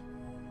concept.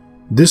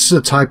 This is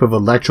a type of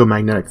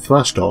electromagnetic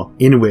thruster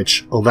in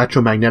which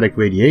electromagnetic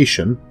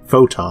radiation,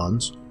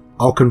 photons,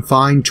 are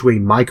confined to a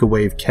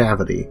microwave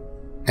cavity,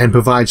 and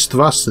provides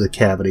thrust to the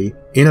cavity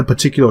in a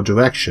particular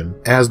direction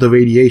as the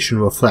radiation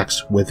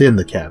reflects within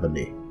the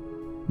cavity.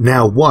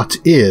 Now, what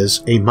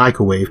is a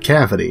microwave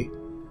cavity?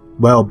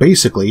 Well,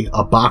 basically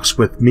a box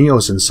with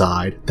mirrors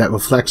inside that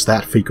reflects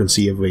that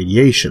frequency of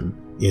radiation,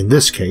 in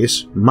this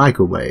case,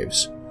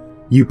 microwaves.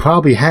 You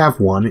probably have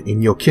one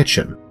in your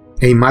kitchen.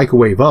 A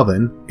microwave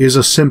oven is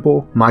a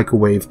simple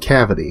microwave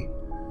cavity.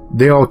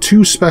 There are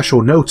two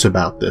special notes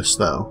about this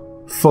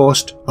though.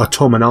 First, a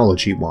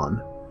terminology one.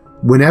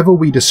 Whenever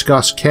we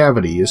discuss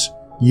cavities,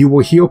 you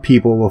will hear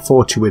people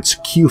refer to its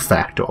Q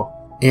factor,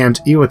 and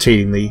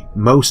irritatingly,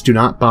 most do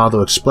not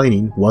bother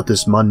explaining what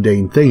this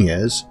mundane thing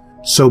is,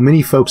 so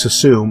many folks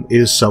assume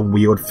it is some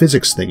weird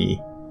physics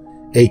thingy.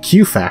 A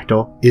Q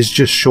factor is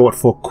just short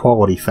for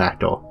quality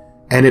factor,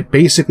 and it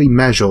basically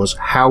measures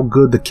how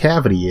good the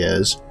cavity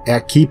is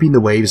at keeping the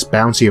waves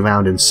bouncing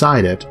around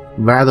inside it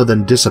rather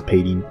than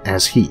dissipating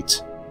as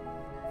heat.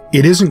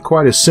 It isn't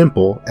quite as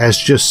simple as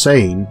just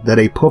saying that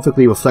a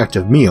perfectly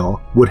reflective mirror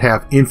would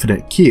have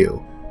infinite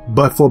Q,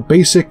 but for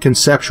basic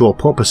conceptual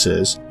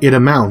purposes, it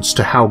amounts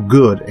to how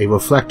good a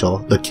reflector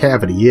the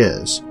cavity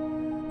is.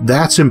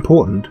 That's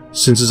important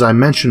since, as I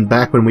mentioned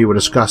back when we were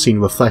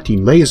discussing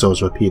reflecting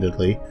lasers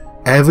repeatedly,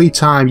 every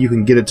time you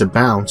can get it to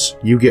bounce,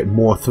 you get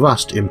more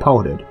thrust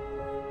imparted.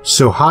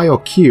 So higher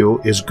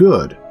Q is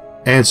good,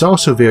 and it's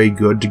also very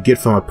good to get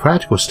from a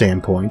practical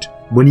standpoint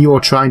when you are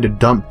trying to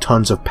dump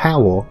tons of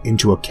power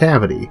into a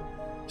cavity.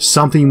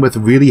 Something with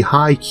really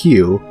high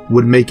Q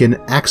would make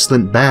an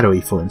excellent battery,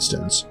 for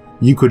instance.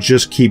 You could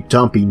just keep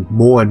dumping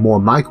more and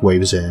more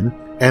microwaves in,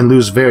 and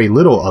lose very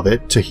little of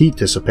it to heat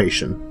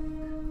dissipation.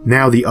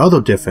 Now the other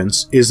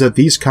difference is that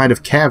these kind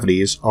of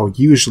cavities are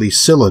usually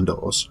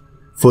cylinders.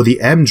 For the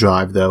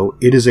EmDrive though,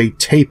 it is a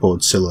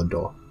tapered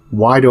cylinder,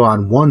 wider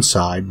on one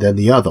side than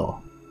the other,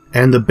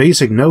 and the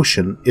basic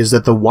notion is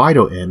that the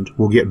wider end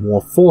will get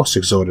more force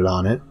exerted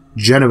on it,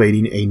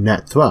 generating a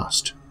net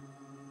thrust.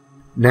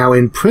 Now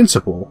in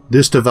principle,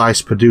 this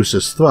device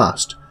produces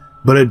thrust,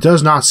 but it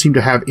does not seem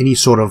to have any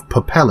sort of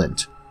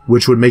propellant,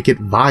 which would make it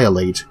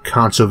violate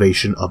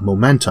conservation of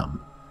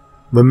momentum.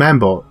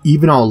 Remember,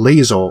 even our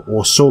laser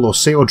or solar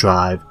sail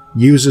drive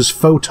uses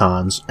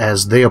photons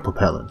as their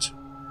propellant.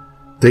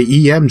 The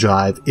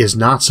EmDrive is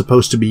not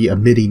supposed to be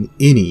emitting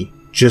any,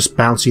 just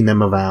bouncing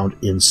them around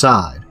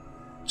inside.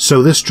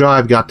 So this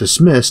drive got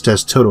dismissed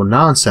as total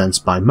nonsense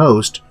by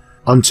most,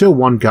 until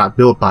one got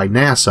built by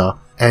NASA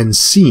and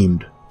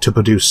seemed to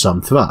produce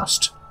some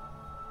thrust.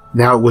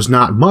 Now it was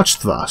not much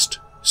thrust,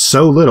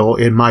 so little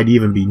it might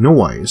even be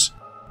noise,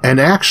 and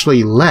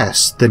actually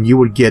less than you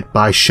would get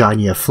by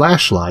shining a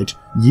flashlight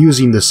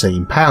using the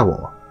same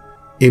power.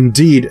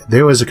 Indeed,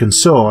 there is a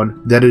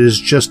concern that it is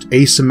just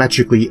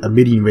asymmetrically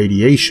emitting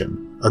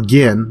radiation,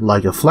 again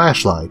like a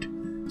flashlight,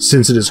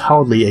 since it is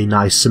hardly a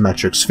nice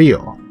symmetric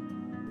sphere.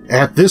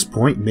 At this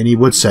point, many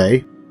would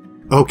say,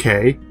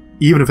 okay,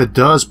 even if it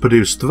does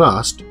produce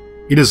thrust,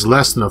 it is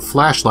less than a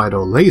flashlight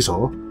or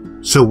laser,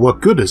 so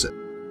what good is it?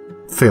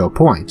 Fair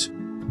point,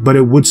 but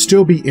it would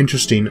still be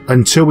interesting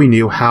until we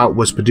knew how it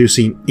was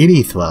producing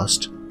any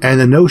thrust, and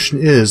the notion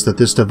is that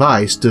this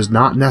device does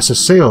not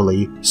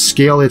necessarily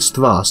scale its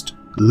thrust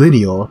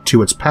linear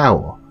to its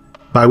power,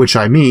 by which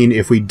I mean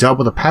if we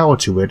double the power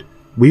to it,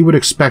 we would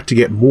expect to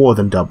get more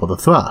than double the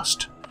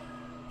thrust.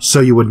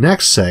 So you would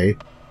next say,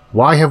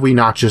 why have we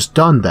not just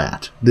done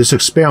that? This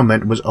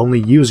experiment was only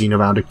using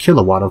around a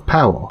kilowatt of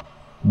power.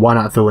 Why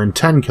not throw in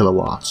 10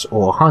 kilowatts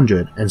or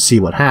 100 and see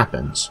what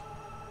happens?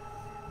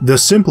 The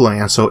simple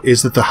answer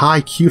is that the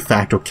high Q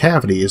factor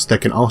cavities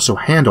that can also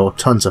handle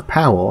tons of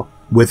power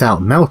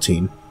without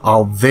melting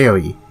are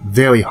very,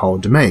 very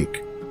hard to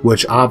make,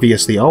 which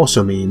obviously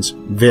also means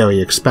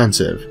very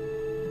expensive.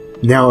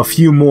 Now a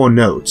few more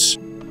notes.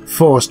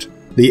 First,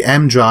 the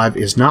EmDrive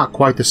is not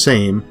quite the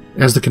same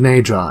as the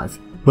Kinetic drive,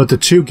 but the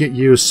two get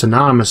used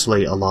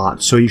synonymously a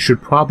lot, so you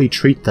should probably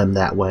treat them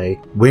that way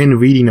when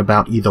reading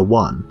about either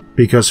one,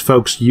 because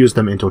folks use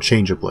them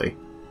interchangeably.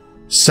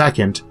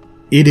 Second,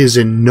 it is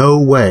in no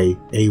way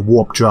a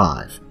warp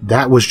drive.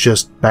 That was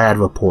just bad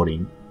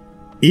reporting.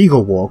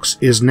 EagleWorks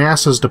is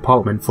NASA's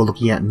department for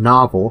looking at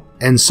novel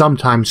and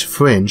sometimes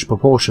fringe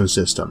propulsion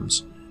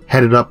systems,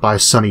 headed up by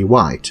Sonny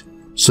White,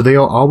 so they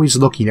are always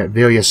looking at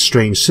various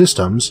strange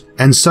systems,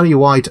 and Sonny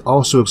White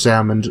also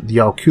examined the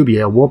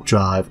Alcubierre warp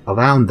drive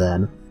around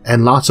then,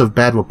 and lots of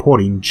bad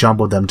reporting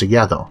jumbled them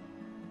together.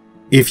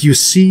 If you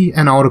see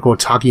an article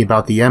talking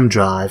about the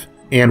EmDrive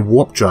and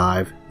warp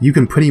drive, you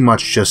can pretty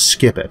much just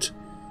skip it.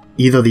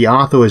 Either the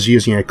author is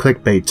using a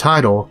clickbait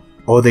title,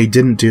 or they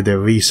didn't do their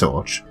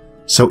research,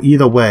 so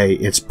either way,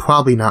 it's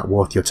probably not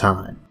worth your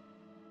time.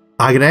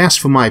 I get asked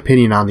for my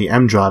opinion on the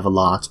EmDrive a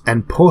lot,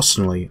 and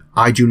personally,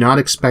 I do not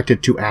expect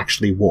it to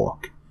actually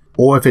work.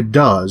 Or if it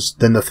does,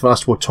 then the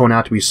thrust will turn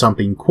out to be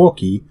something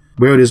quirky,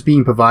 where it is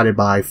being provided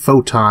by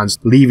photons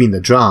leaving the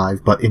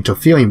drive but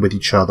interfering with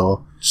each other,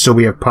 so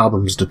we have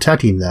problems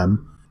detecting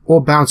them,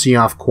 or bouncing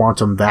off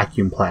quantum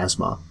vacuum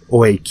plasma,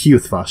 or a Q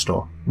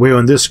thruster, where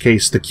in this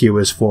case the Q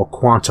is for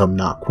quantum,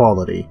 not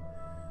quality.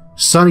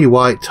 Sonny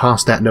White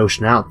tossed that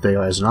notion out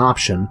there as an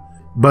option,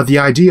 but the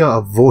idea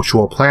of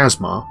virtual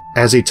plasma,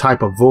 as a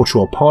type of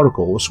virtual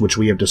particles which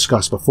we have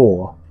discussed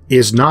before,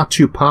 is not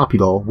too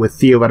popular with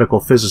theoretical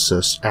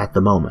physicists at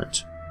the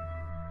moment.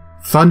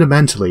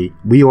 Fundamentally,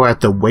 we are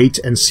at the wait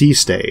and see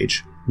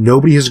stage.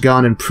 Nobody has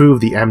gone and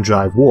proved the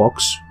EmDrive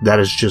works, that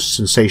is just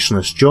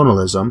sensationalist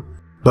journalism,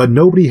 but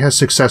nobody has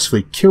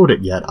successfully killed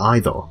it yet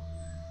either.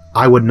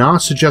 I would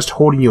not suggest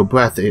holding your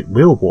breath it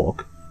will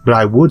work, but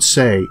I would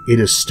say it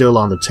is still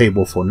on the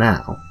table for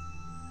now.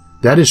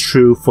 That is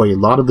true for a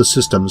lot of the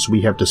systems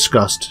we have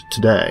discussed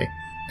today,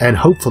 and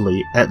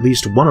hopefully at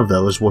least one of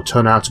those will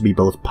turn out to be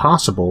both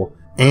possible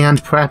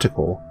and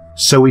practical,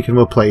 so we can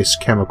replace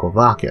chemical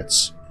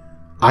rockets.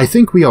 I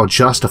think we are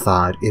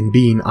justified in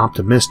being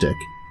optimistic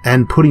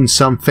and putting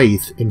some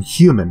faith in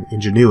human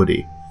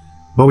ingenuity,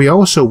 but we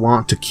also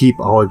want to keep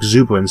our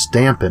exuberance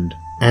dampened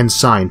and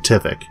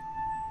scientific.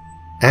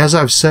 As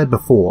I've said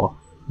before,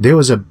 there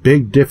is a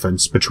big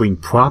difference between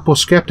proper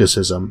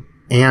skepticism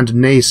and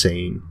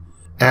naysaying,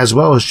 as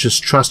well as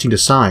just trusting to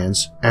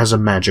science as a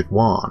magic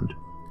wand.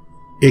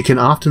 It can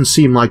often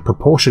seem like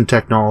propulsion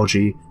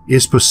technology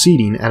is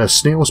proceeding at a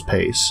snail's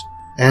pace,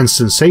 and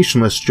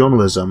sensationalist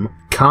journalism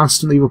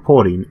constantly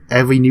reporting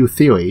every new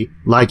theory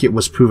like it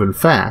was proven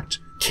fact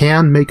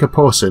can make a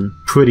person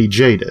pretty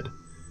jaded.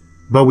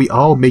 But we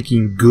are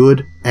making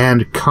good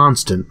and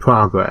constant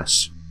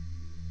progress.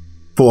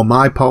 For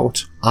my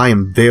part, I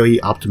am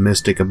very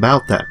optimistic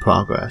about that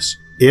progress,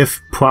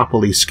 if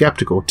properly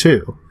skeptical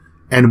too,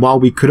 and while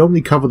we could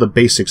only cover the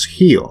basics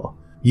here,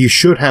 you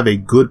should have a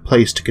good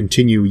place to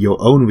continue your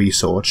own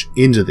research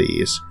into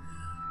these.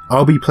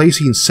 I'll be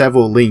placing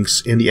several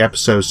links in the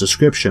episode's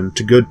description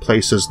to good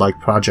places like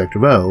Project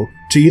Rho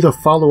to either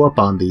follow up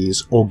on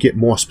these or get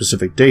more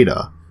specific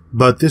data,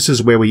 but this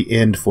is where we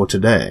end for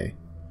today.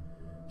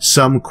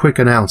 Some quick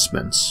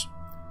announcements.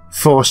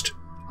 First,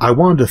 I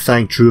wanted to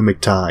thank Drew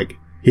McTighe.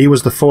 He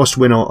was the first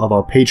winner of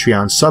our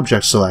Patreon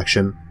subject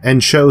selection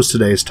and chose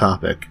today's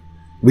topic.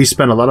 We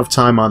spent a lot of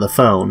time on the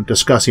phone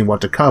discussing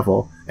what to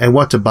cover and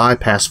what to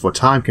bypass for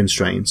time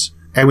constraints,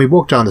 and we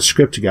worked on the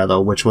script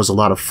together, which was a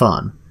lot of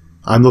fun.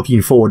 I'm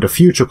looking forward to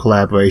future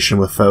collaboration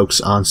with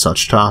folks on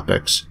such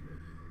topics.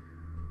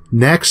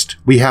 Next,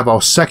 we have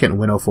our second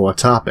winner for a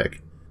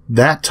topic.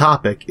 That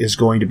topic is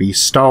going to be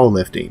star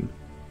lifting,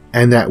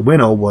 and that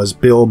winner was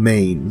Bill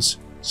Maines.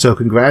 So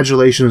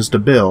congratulations to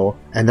Bill,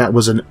 and that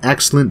was an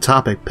excellent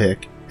topic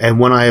pick, and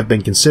one I have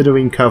been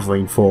considering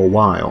covering for a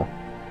while.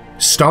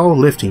 Star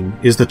lifting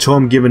is the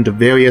term given to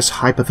various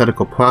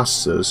hypothetical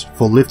processes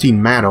for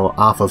lifting matter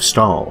off of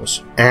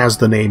stars, as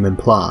the name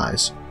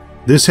implies.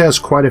 This has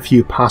quite a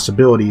few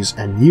possibilities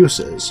and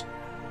uses,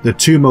 the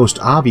two most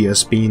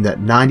obvious being that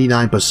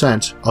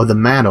 99% of the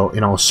matter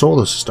in our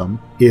solar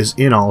system is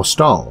in our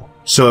star,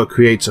 so it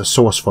creates a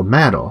source for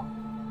matter,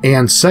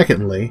 and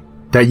secondly,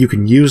 that you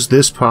can use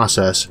this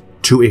process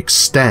to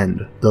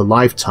extend the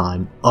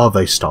lifetime of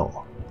a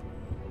star.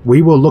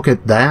 We will look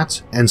at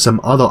that and some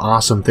other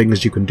awesome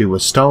things you can do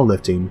with star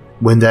lifting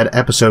when that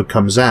episode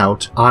comes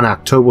out on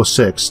October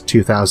 6,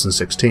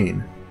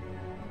 2016.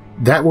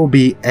 That will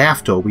be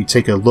after we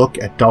take a look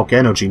at dark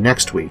energy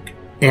next week,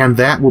 and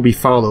that will be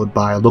followed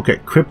by a look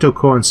at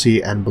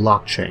cryptocurrency and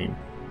blockchain,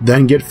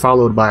 then get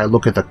followed by a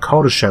look at the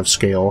Kardashev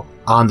scale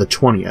on the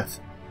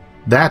 20th.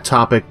 That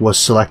topic was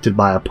selected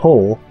by a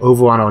poll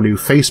over on our new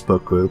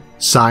Facebook group,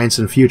 Science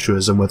and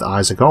Futurism with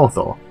Isaac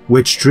Arthur,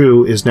 which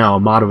Drew is now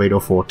a moderator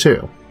for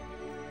too.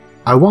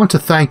 I want to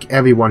thank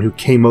everyone who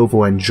came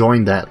over and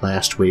joined that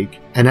last week,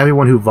 and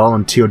everyone who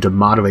volunteered to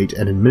moderate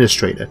and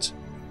administrate it.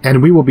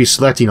 And we will be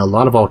selecting a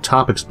lot of our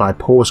topics by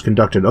polls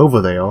conducted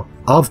over there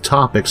of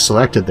topics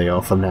selected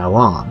there from now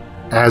on,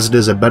 as it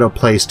is a better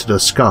place to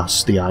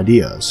discuss the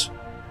ideas.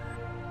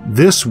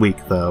 This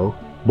week though,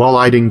 while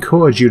I'd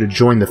encourage you to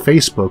join the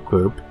Facebook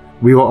group,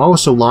 we are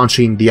also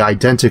launching the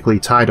identically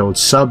titled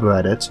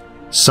subreddit,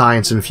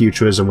 Science and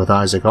Futurism with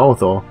Isaac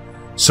Arthur,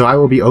 so I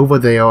will be over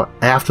there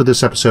after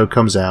this episode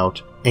comes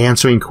out,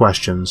 answering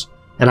questions,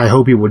 and I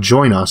hope you will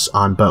join us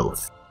on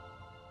both.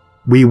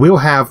 We will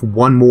have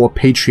one more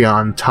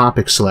Patreon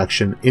topic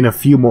selection in a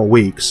few more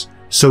weeks,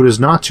 so it is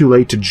not too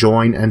late to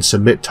join and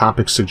submit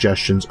topic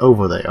suggestions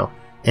over there,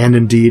 and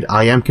indeed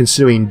I am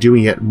considering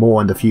doing it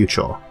more in the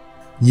future.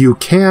 You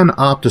can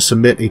opt to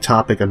submit a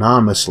topic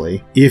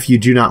anonymously if you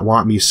do not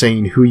want me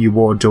saying who you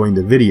were during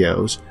the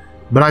videos,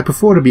 but I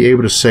prefer to be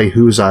able to say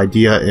whose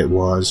idea it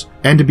was,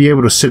 and to be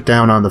able to sit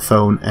down on the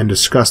phone and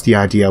discuss the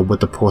idea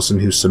with the person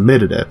who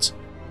submitted it.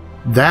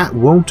 That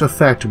won't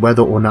affect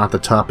whether or not the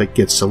topic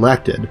gets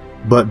selected,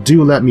 but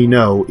do let me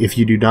know if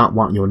you do not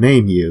want your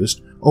name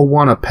used, or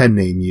want a pen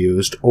name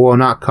used, or are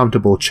not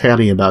comfortable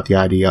chatting about the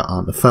idea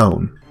on the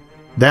phone.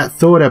 That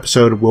third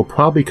episode will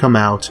probably come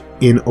out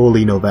in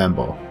early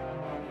November.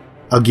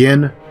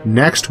 Again,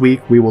 next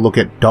week we will look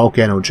at dark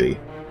energy,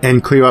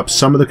 and clear up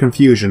some of the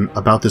confusion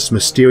about this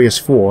mysterious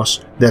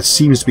force that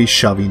seems to be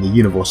shoving the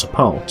universe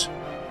apart.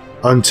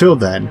 Until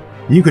then,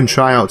 you can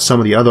try out some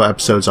of the other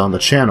episodes on the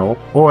channel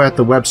or at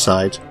the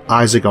website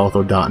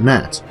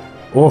isaacarthur.net,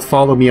 or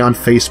follow me on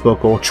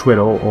Facebook or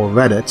Twitter or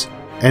Reddit,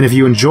 and if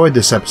you enjoyed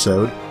this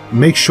episode,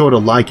 make sure to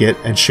like it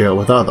and share it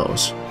with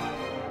others.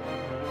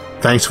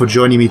 Thanks for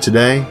joining me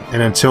today,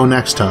 and until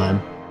next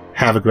time,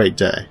 have a great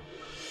day.